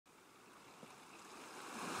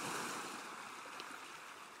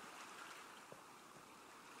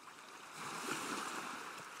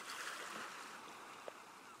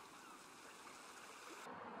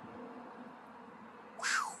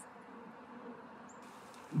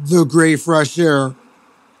the great fresh air,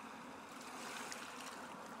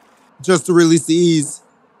 just to release the ease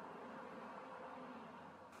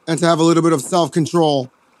and to have a little bit of self-control.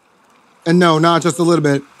 And no, not just a little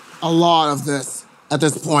bit, a lot of this at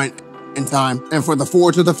this point in time. And for the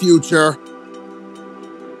forward to the future,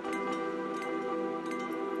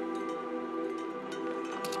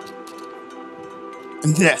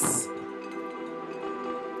 and this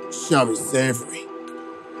shall be savory.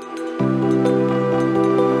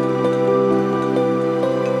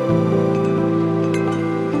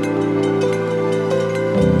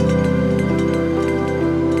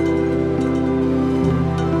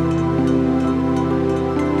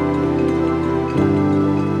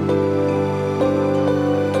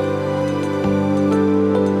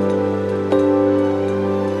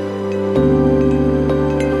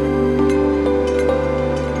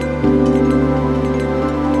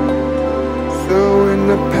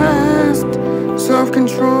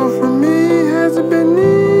 Self-control for me hasn't been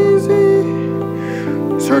easy.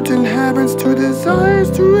 Certain habits to desires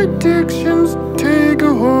to addictions take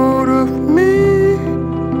a hold of me.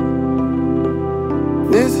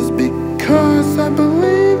 This is because I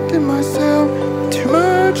believed in myself too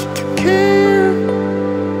much to care,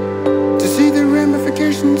 to see the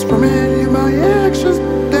ramifications from any of my actions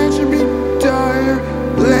that should be dire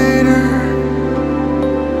later.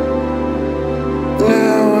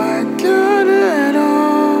 Now I got it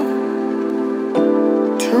all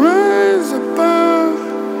to rise above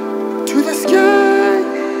to the sky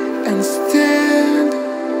and stand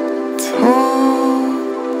tall.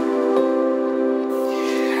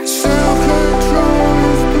 Self-control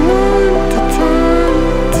is the one to turn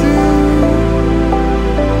to,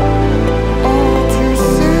 all to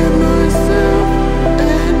save myself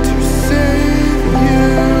and to save you.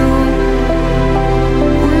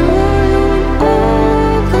 Rely on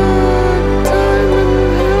all the time and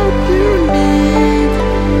help you need.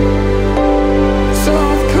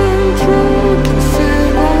 Self-control can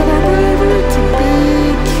save all of our bravery to be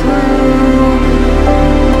true.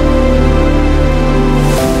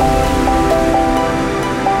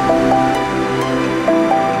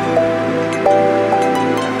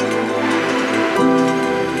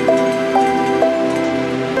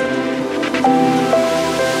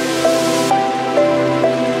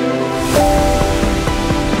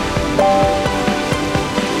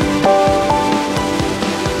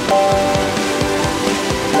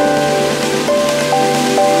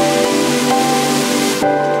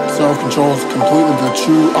 Self-control is completely the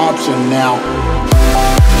true option now.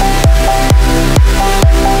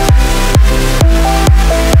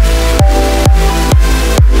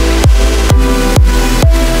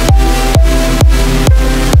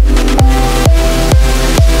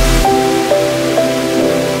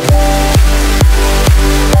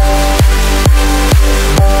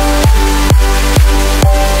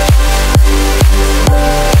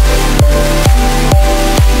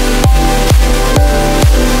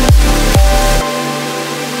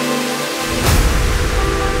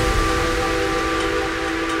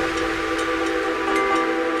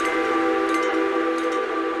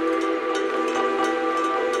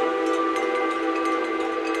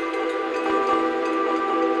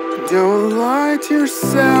 Don't lie to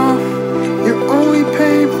yourself, you're only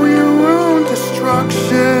paying for your own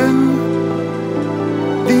destruction.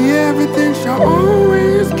 The evidence shall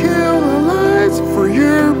always kill the lies for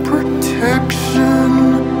your protection.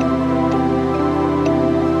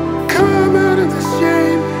 Come out of the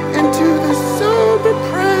shame into the sober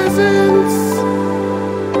presence,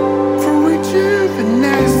 for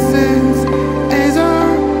rejuvenescence is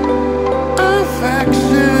our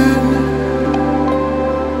affection.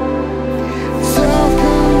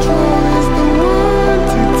 Self-control is the one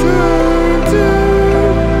to turn to,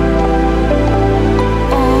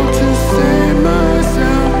 all to save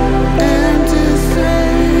myself and to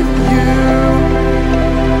save you.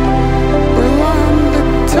 Rely on the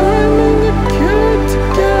time and the cure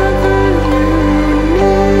together you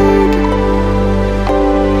need.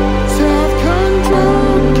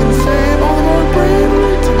 Self-control can save all of our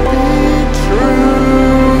bravery to be true.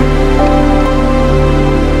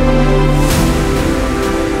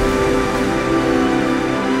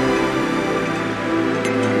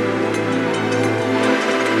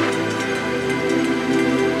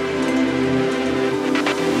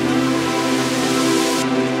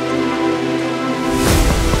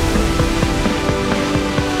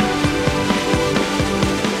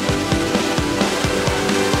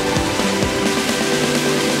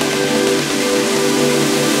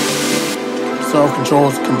 Self-control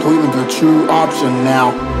is completely the true option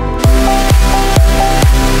now.